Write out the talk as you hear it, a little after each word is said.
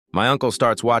My uncle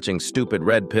starts watching stupid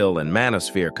red pill and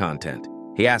manosphere content.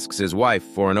 He asks his wife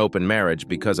for an open marriage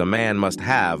because a man must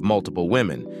have multiple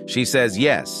women. She says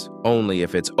yes, only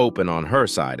if it's open on her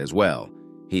side as well.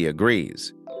 He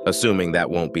agrees, assuming that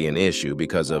won't be an issue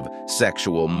because of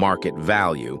sexual market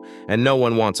value, and no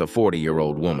one wants a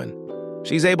 40-year-old woman.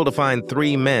 She's able to find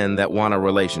 3 men that want a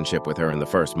relationship with her in the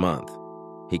first month.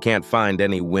 He can't find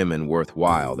any women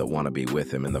worthwhile that want to be with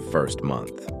him in the first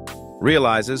month.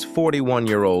 Realizes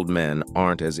 41-year-old men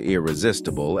aren't as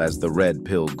irresistible as the red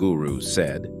pill gurus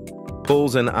said.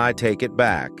 Pulls an I take it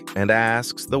back and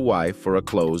asks the wife for a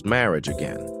closed marriage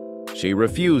again. She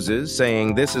refuses,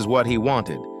 saying this is what he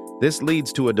wanted. This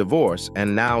leads to a divorce,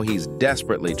 and now he's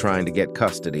desperately trying to get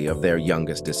custody of their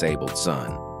youngest disabled son.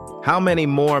 How many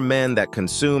more men that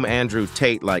consume Andrew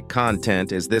Tate-like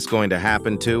content is this going to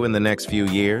happen to in the next few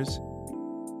years?